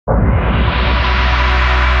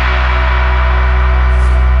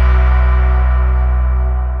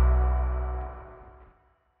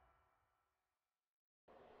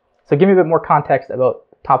So give me a bit more context about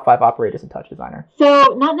top 5 operators in TouchDesigner.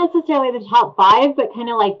 So not necessarily the top 5, but kind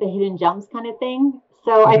of like the hidden gems kind of thing.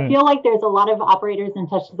 So I feel like there's a lot of operators in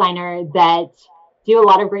TouchDesigner that do a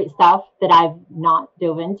lot of great stuff that I've not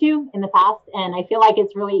dove into in the past. And I feel like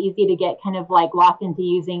it's really easy to get kind of like locked into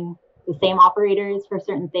using the same operators for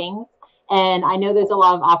certain things. And I know there's a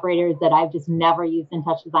lot of operators that I've just never used in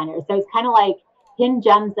TouchDesigner. So it's kind of like hidden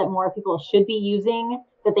gems that more people should be using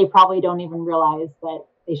that they probably don't even realize that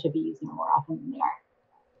they should be using more often than they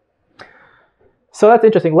are. So that's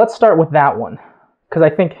interesting. Let's start with that one, because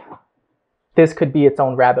I think this could be its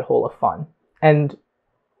own rabbit hole of fun. And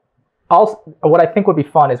also, what I think would be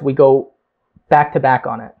fun is we go back to back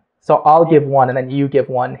on it. So I'll give one, and then you give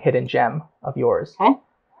one hidden gem of yours. Okay.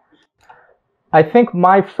 I think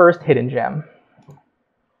my first hidden gem,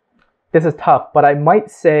 this is tough, but I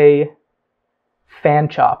might say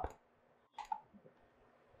Fanchop.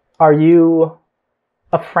 Are you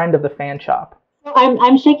a friend of the Fanchop?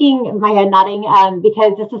 I'm shaking my head nodding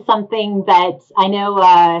because this is something that I know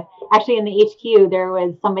actually in the HQ there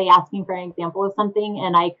was somebody asking for an example of something,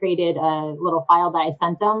 and I created a little file that I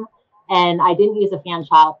sent them, and I didn't use a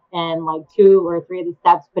Fanchop, and like 2 or 3 of the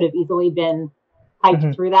steps could have easily been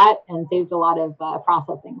typed through that and saved a lot of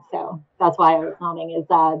processing. So that's why I was nodding,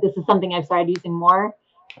 is this is something I've started using more,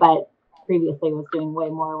 but previously was doing way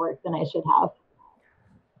more work than I should have.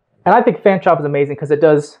 And I think Fanchop is amazing because it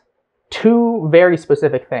does 2 very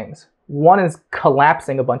specific things. One is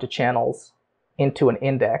collapsing a bunch of channels into an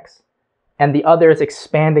index, and the other is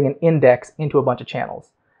expanding an index into a bunch of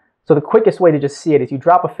channels. So the quickest way to just see it is you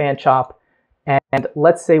drop a Fanchop, and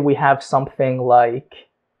let's say we have something like,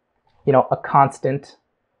 you know, a constant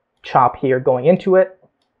chop here going into it.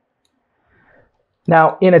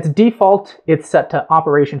 Now, in its default, it's set to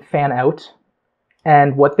operation Fanout,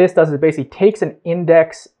 and what this does is basically takes an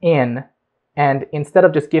index in, and instead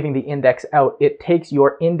of just giving the index out, it takes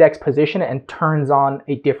your index position and turns on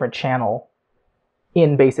a different channel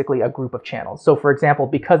in basically a group of channels. So for example,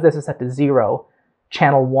 because this is set to 0,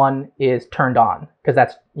 channel 1 is turned on, because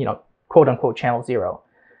that's, you know, quote unquote channel 0.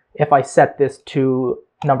 If I set this to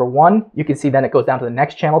number 1, you can see then it goes down to the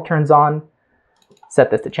next channel turns on.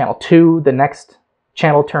 Set this to channel 2, the next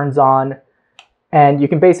channel turns on. And you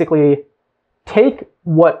can basically take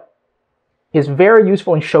what is very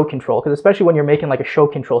useful in show control, because especially when you're making like a show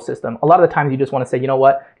control system, a lot of the times you just want to say, you know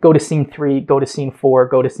what, go to scene 3, go to scene 4,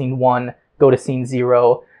 go to scene 1, go to scene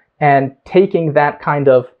 0, and taking that kind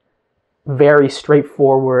of very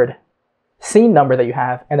straightforward scene number that you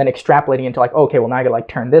have and then extrapolating into like, okay, well now I gotta like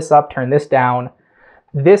turn this up, turn this down.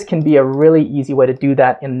 This can be a really easy way to do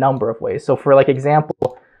that in a number of ways. So for like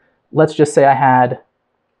example, let's just say I had,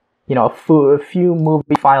 you know, a few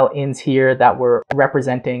movie file ins here that were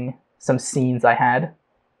representing some scenes I had.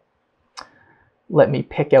 Let me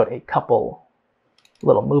pick out a couple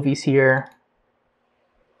little movies here.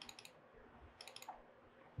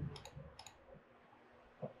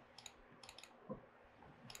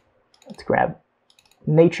 Let's grab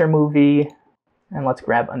nature movie, and let's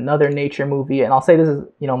grab another nature movie, and I'll say this is,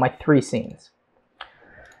 you know, my 3 scenes.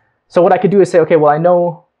 So what I could do is say, okay, well I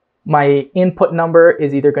know my input number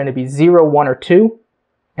is either going to be 0, 1, or 2,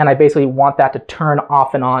 and I basically want that to turn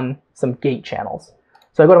off and on some gate channels.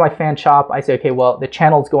 So I go to my Fanchop, I say, okay, well the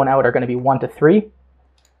channels going out are going to be 1 to 3.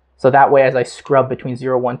 So that way as I scrub between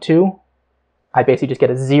 0, 1, 2, I basically just get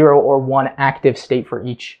a 0 or 1 active state for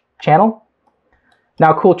each channel.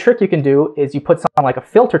 Now a cool trick you can do is you put something like a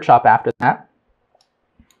filter chop after that.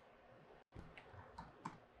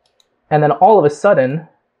 And then all of a sudden,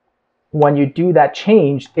 when you do that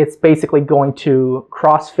change, it's basically going to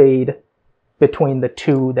crossfade between the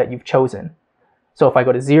 2 that you've chosen. So if I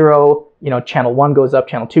go to 0, you know, channel 1 goes up,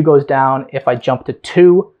 channel 2 goes down. If I jump to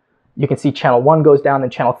 2, you can see channel 1 goes down, then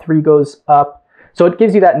channel 3 goes up. So it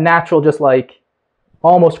gives you that natural, just like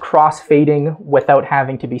almost cross-fading without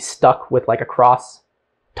having to be stuck with like a cross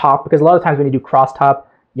top. Because a lot of times when you do cross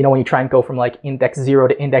top, you know, when you try and go from like index 0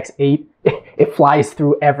 to index 8, it flies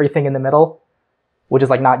through everything in the middle, which is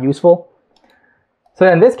like not useful. So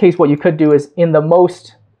in this case, what you could do is in the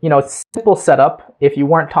most, you know, simple setup, if you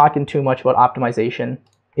weren't talking too much about optimization,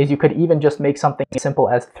 is you could even just make something as simple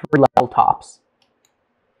as 3 level tops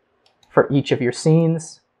for each of your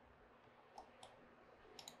scenes.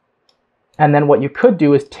 And then what you could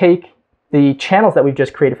do is take the channels that we've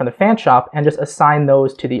just created from the Fanchop and just assign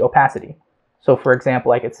those to the opacity. So for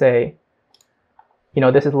example, I could say, you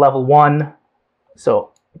know, this is level 1,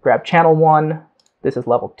 so grab channel 1. This is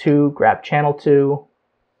level 2, grab channel 2.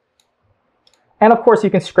 And of course you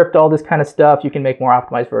can script all this kind of stuff. You can make more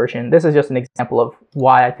optimized version. This is just an example of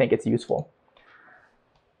why I think it's useful.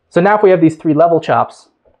 So now if we have these 3 level chops,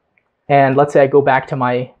 and let's say I go back to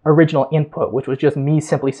my original input, which was just me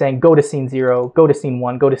simply saying, go to scene 0, go to scene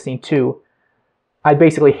 1, go to scene 2. I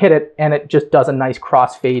basically hit it, and it just does a nice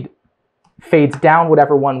crossfade. Fades down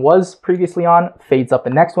whatever one was previously on, fades up the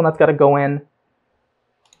next one that's got to go in.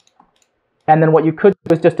 And then what you could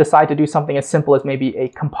do is just decide to do something as simple as maybe a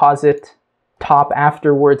composite top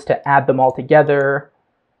afterwards to add them all together.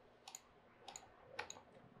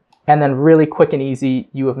 And then really quick and easy,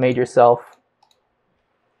 you have made yourself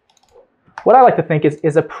what I like to think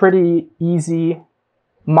is a pretty easy,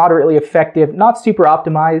 moderately effective, not super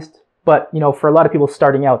optimized, but you know, for a lot of people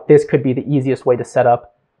starting out, this could be the easiest way to set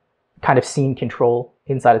up kind of scene control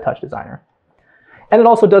inside of TouchDesigner. And it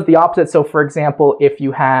also does the opposite. So for example, if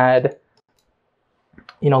you had,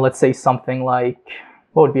 you know, let's say something like,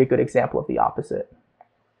 what would be a good example of the opposite?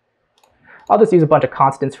 I'll just use a bunch of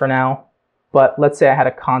constants for now, but let's say I had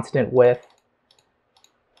a constant with,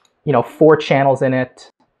 you know, 4 channels in it.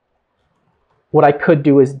 What I could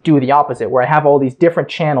do is do the opposite, where I have all these different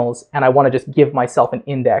channels and I want to just give myself an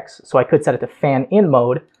index. So I could set it to fan in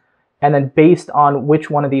mode, and then based on which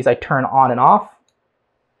one of these I turn on and off.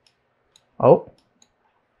 Oh,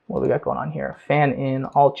 what do we got going on here? Fan in,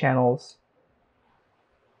 all channels.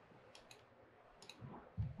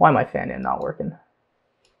 Why am I fan in not working?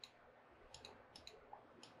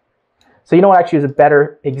 So you know what actually is a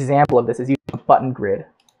better example of this is using a button grid.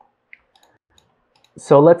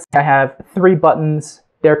 So let's say I have 3 buttons,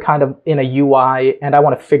 they're kind of in a UI, and I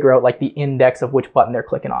want to figure out like the index of which button they're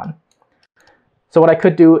clicking on. So what I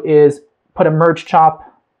could do is put a merge chop,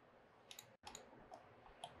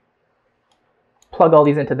 plug all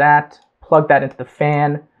these into that, plug that into the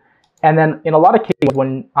fan, and then in a lot of cases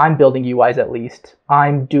when I'm building UIs at least,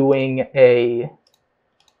 I'm doing a,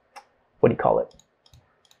 what do you call it?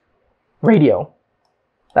 Radio.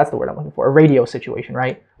 That's the word I'm looking for, a radio situation,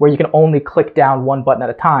 right? Where you can only click down one button at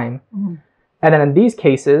a time. Mm-hmm. And then in these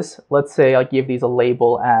cases, let's say I'll give these a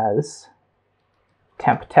label as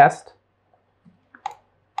temp test.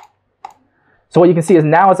 So what you can see is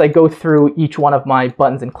now as I go through each one of my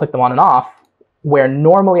buttons and click them on and off, where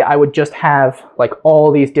normally I would just have like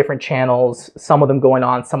all these different channels, some of them going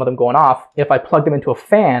on, some of them going off. If I plug them into a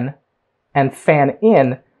fan and fan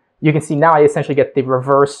in, you can see now I essentially get the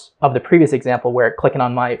reverse of the previous example where clicking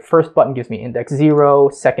on my first button gives me index 0,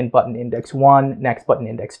 second button index 1, next button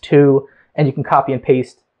index 2, and you can copy and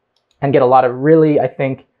paste and get a lot of really, I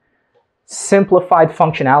think, simplified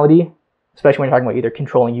functionality, especially when you're talking about either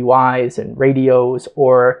controlling UIs and radios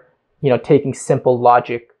or, you know, taking simple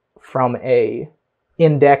logic from a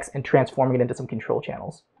index and transforming it into some control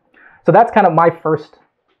channels. So that's kind of my first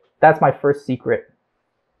secret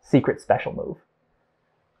special move.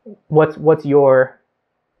 What's your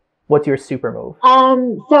super move?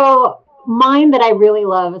 So mine that I really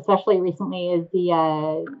love, especially recently, is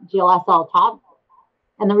the GLSL top.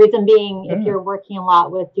 And the reason being, if you're working a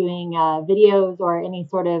lot with doing videos or any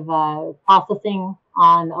sort of processing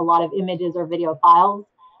on a lot of images or video files,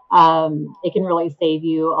 it can really save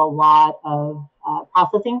you a lot of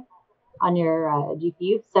processing on your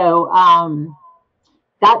GPU. So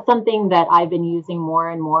that's something that I've been using more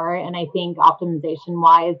and more. And I think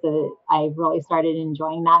optimization-wise, I've really started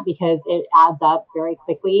enjoying that because it adds up very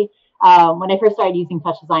quickly. When I first started using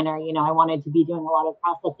TouchDesigner, you know, I wanted to be doing a lot of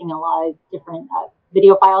processing, a lot of different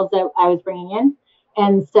video files that I was bringing in.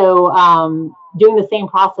 And so doing the same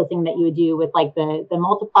processing that you would do with like the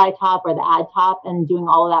multiply top or the add top and doing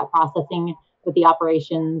all of that processing with the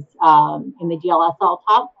operations in the GLSL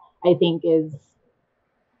top, I think is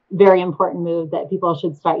very important move that people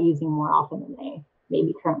should start using more often than they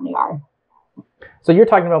maybe currently are. So you're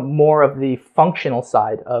talking about more of the functional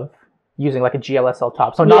side of using like a GLSL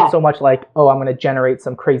top. So not so much like, oh, I'm going to generate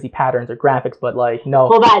some crazy patterns or graphics, but like, no.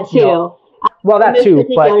 Well, that too. No. Well, that in too.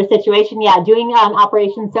 This particular situation, yeah, doing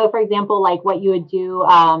operations. So, for example, like what you would do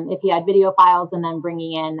if you had video files and then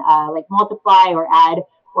bringing in like multiply or add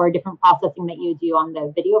or different processing that you would do on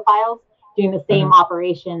the video files, doing the same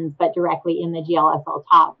operations but directly in the GLSL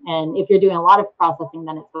top. And if you're doing a lot of processing,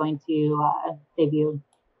 then it's going to save you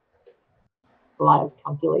a lot of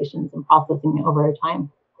calculations and processing over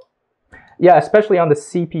time. Yeah, especially on the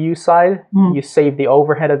CPU side, you save the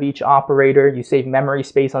overhead of each operator, you save memory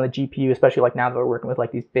space on the GPU, especially like now that we're working with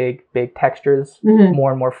like these big textures more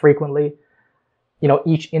and more frequently. You know,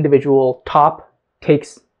 each individual top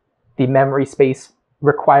takes the memory space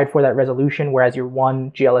required for that resolution, whereas your one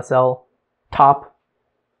GLSL top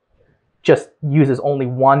just uses only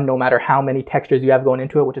one, no matter how many textures you have going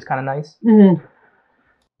into it, which is kind of nice.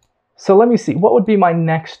 So let me see, what would be my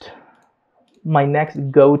next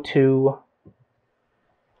go-to?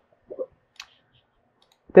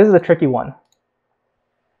 This is a tricky one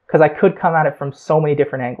because I could come at it from so many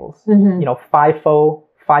different angles. Mm-hmm. You know,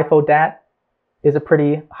 FIFO DAT is a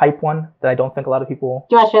pretty hype one that I don't think a lot of people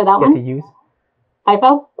Do you want to show that get one? to use.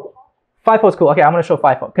 FIFO? FIFO is cool. Okay, I'm going to show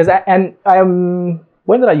FIFO.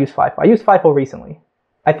 When did I use FIFO? I used FIFO recently.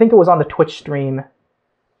 I think it was on the Twitch stream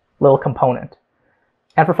little component.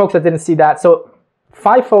 And for folks that didn't see that, so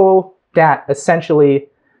FIFO DAT essentially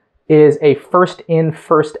is a first in,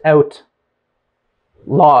 first out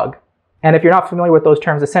log. And if you're not familiar with those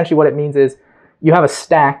terms, essentially what it means is you have a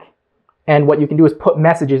stack, and what you can do is put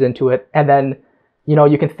messages into it, and then, you know,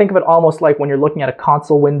 you can think of it almost like when you're looking at a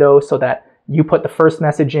console window, so that you put the first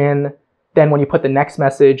message in, then when you put the next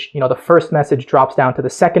message, you know, the first message drops down to the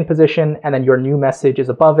second position, and then your new message is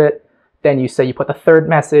above it. Then you say you put the third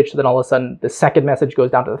message, so then all of a sudden the second message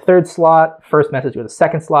goes down to the third slot, first message goes to the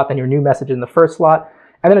second slot, then your new message in the first slot.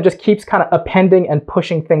 And then it just keeps kind of appending and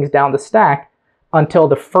pushing things down the stack until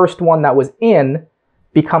the first one that was in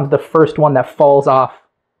becomes the first one that falls off,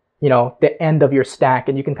 you know, the end of your stack.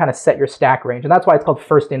 And you can kind of set your stack range. And that's why it's called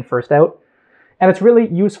first in, first out. And it's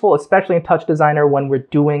really useful, especially in TouchDesigner, when we're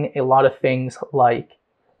doing a lot of things like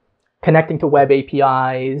connecting to web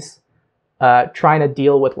APIs, trying to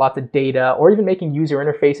deal with lots of data, or even making user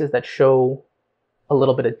interfaces that show a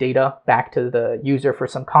little bit of data back to the user for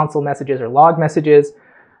some console messages or log messages.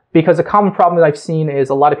 Because a common problem that I've seen is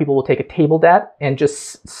a lot of people will take a table dat and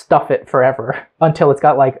just stuff it forever until it's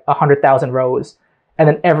got like 100,000 rows. And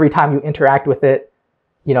then every time you interact with it,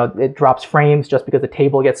 you know, it drops frames just because the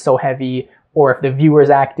table gets so heavy. Or if the viewer is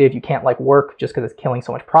active, you can't like work just because it's killing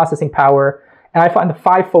so much processing power. And I find the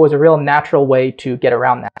FIFO is a real natural way to get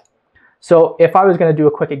around that. So if I was going to do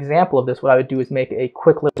a quick example of this, what I would do is make a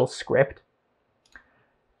quick little script.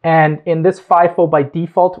 And in this FIFO, by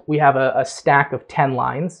default, we have a stack of 10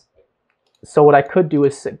 lines. So what I could do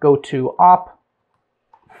is go to op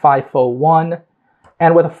FIFO 1.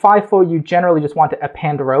 And with a FIFO, you generally just want to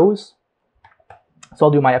append rows. So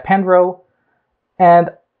I'll do my append row. And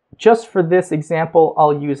just for this example,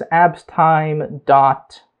 I'll use abs time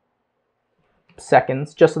dot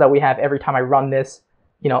seconds, just so that we have every time I run this,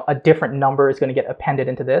 you know, a different number is going to get appended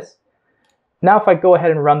into this. Now, if I go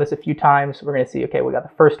ahead and run this a few times, we're going to see, okay, we got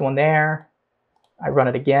the first one there. I run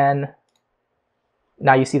it again.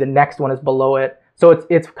 Now you see the next one is below it. So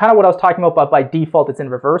it's kind of what I was talking about, but by default, it's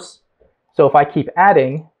in reverse. So if I keep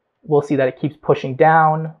adding, we'll see that it keeps pushing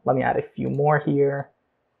down. Let me add a few more here,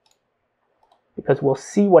 because we'll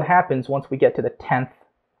see what happens once we get to the 10th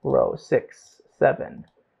row. 6, 7,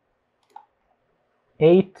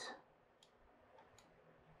 8,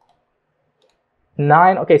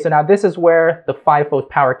 9. Okay, so now this is where the FIFO's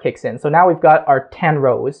power kicks in. So now we've got our 10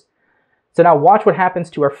 rows. So now watch what happens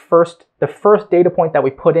to the first data point that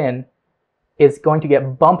we put in is going to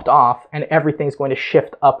get bumped off, and everything's going to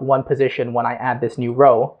shift up one position when I add this new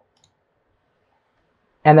row.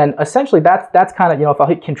 And then essentially that's kind of, you know, if I'll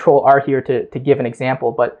hit Control R here to give an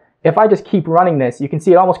example, but if I just keep running this, you can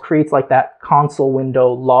see it almost creates like that console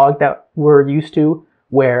window log that we're used to,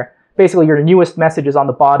 where basically your newest message is on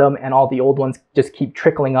the bottom and all the old ones just keep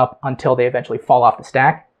trickling up until they eventually fall off the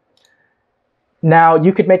stack. Now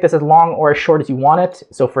you could make this as long or as short as you want it.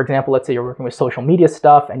 So for example, let's say you're working with social media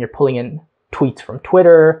stuff and you're pulling in tweets from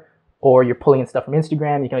Twitter, or you're pulling in stuff from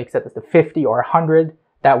Instagram. You can set this to 50 or 100.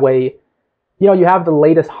 That way, you know, you have the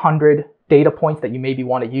latest 100 data points that you maybe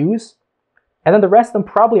want to use. And then the rest of them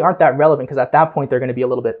probably aren't that relevant, because at that point they're going to be a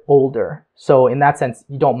little bit older. So in that sense,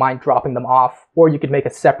 you don't mind dropping them off. Or you could make a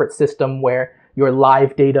separate system where your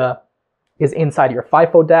live data is inside your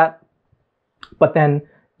FIFO DAT. But then,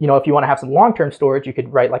 you know, if you want to have some long-term storage, you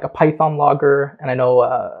could write like a Python logger. And I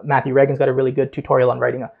know Matthew Reagan's got a really good tutorial on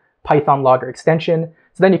writing a Python logger extension.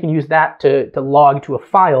 So then you can use that to log to a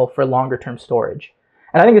file for longer-term storage.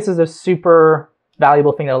 And I think this is a super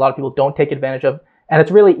valuable thing that a lot of people don't take advantage of. And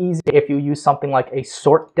it's really easy if you use something like a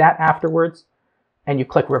sort dat afterwards and you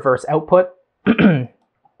click reverse output. You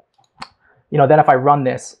know, then if I run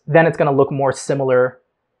this, then it's going to look more similar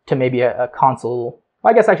to maybe a console.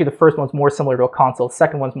 Well, I guess actually the first one's more similar to a console. The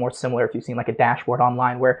second one's more similar if you've seen like a dashboard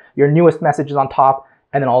online, where your newest message is on top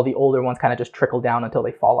and then all the older ones kind of just trickle down until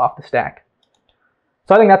they fall off the stack.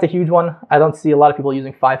 So I think that's a huge one. I don't see a lot of people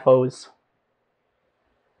using FIFOs.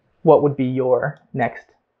 What would be your next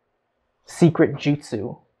secret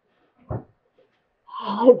jutsu?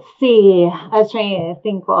 Let's see. I was trying to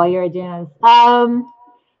think while you were doing this.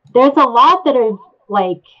 There's a lot that are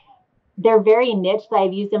like, they're very niche.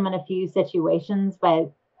 I've used them in a few situations,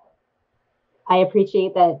 but I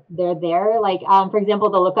appreciate that they're there. Like, for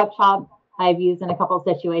example, the Lookup shop I've used in a couple of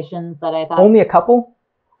situations that I thought. Only a couple?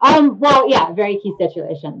 Well, yeah, very key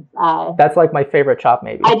situations. That's like my favorite chop,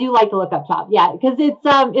 maybe. I do like the lookup chop, yeah, because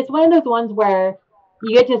it's one of those ones where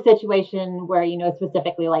you get to a situation where you know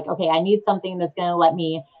specifically like, okay, I need something that's going to let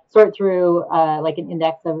me sort through like an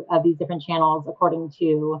index of these different channels according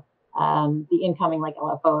to the incoming like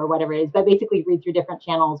LFO or whatever it is, but basically read through different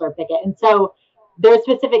channels or pick it. And so there are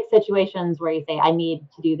specific situations where you say, I need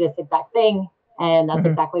to do this exact thing, and that's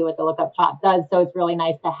exactly what the lookup chop does. So it's really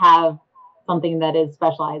nice to have something that is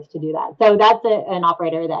specialized to do that. So that's an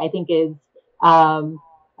operator that I think is,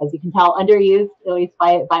 as you can tell, underused, at least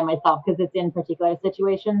by myself, because it's in particular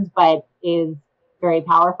situations, but is very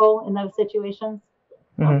powerful in those situations.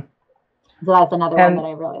 So that's another one that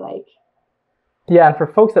I really like. Yeah, and for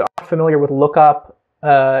folks that aren't familiar with Lookup,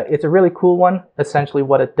 it's a really cool one. Essentially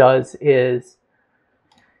what it does is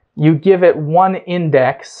you give it one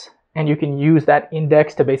index, and you can use that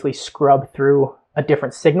index to basically scrub through a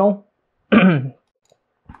different signal. And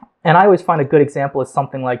I always find a good example is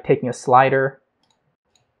something like taking a slider,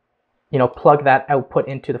 you know, plug that output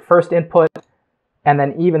into the first input, and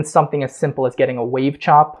then even something as simple as getting a wave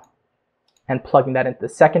chop and plugging that into the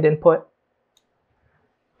second input.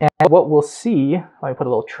 And what we'll see, let me put a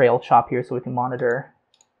little trail chop here so we can monitor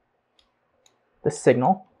the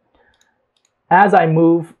signal. As I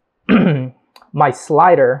move my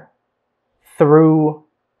slider through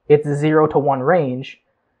its 0 to 1 range,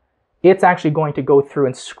 it's actually going to go through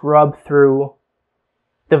and scrub through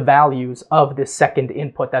the values of the second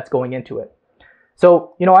input that's going into it.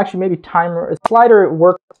 So, you know, actually maybe timer, a slider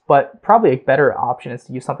works, but probably a better option is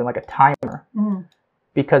to use something like a timer.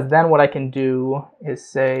 Because then what I can do is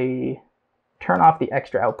say, turn off the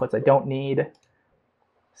extra outputs I don't need,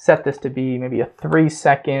 set this to be maybe a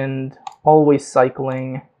 3-second, always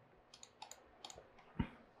cycling.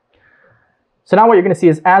 So now what you're going to see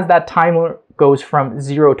is as that timer goes from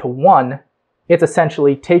 0 to 1, it's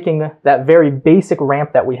essentially taking that very basic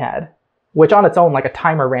ramp that we had, which on its own, like a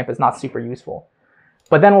timer ramp, is not super useful.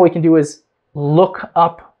 But then what we can do is look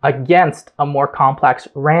up against a more complex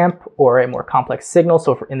ramp or a more complex signal.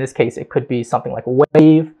 So in this case, it could be something like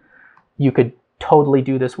wave. You could totally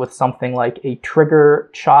do this with something like a trigger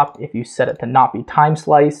chop if you set it to not be time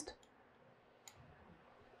sliced.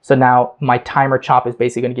 So now my timer chop is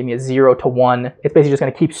basically going to give me a 0 to 1. It's basically just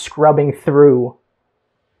going to keep scrubbing through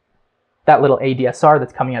that little ADSR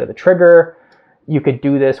that's coming out of the trigger. You could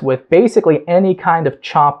do this with basically any kind of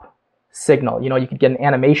chop signal. You know, you could get an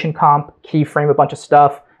animation comp, keyframe a bunch of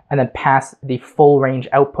stuff, and then pass the full range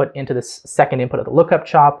output into the second input of the lookup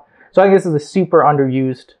chop. So I think this is a super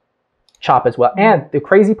underused chop as well. And the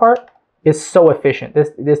crazy part is so efficient.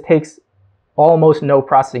 This takes almost no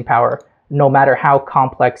processing power, no matter how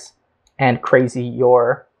complex and crazy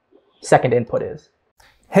your second input is.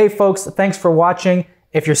 Hey folks, thanks for watching.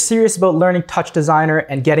 If you're serious about learning TouchDesigner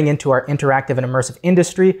and getting into our interactive and immersive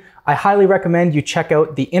industry, I highly recommend you check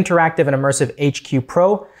out the Interactive and Immersive HQ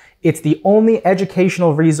Pro. It's the only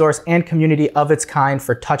educational resource and community of its kind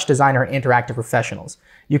for TouchDesigner interactive professionals.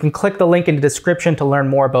 You can click the link in the description to learn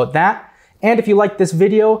more about that. And if you like this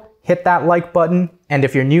video, hit that like button. And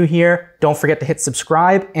if you're new here, don't forget to hit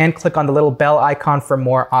subscribe and click on the little bell icon for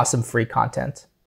more awesome free content.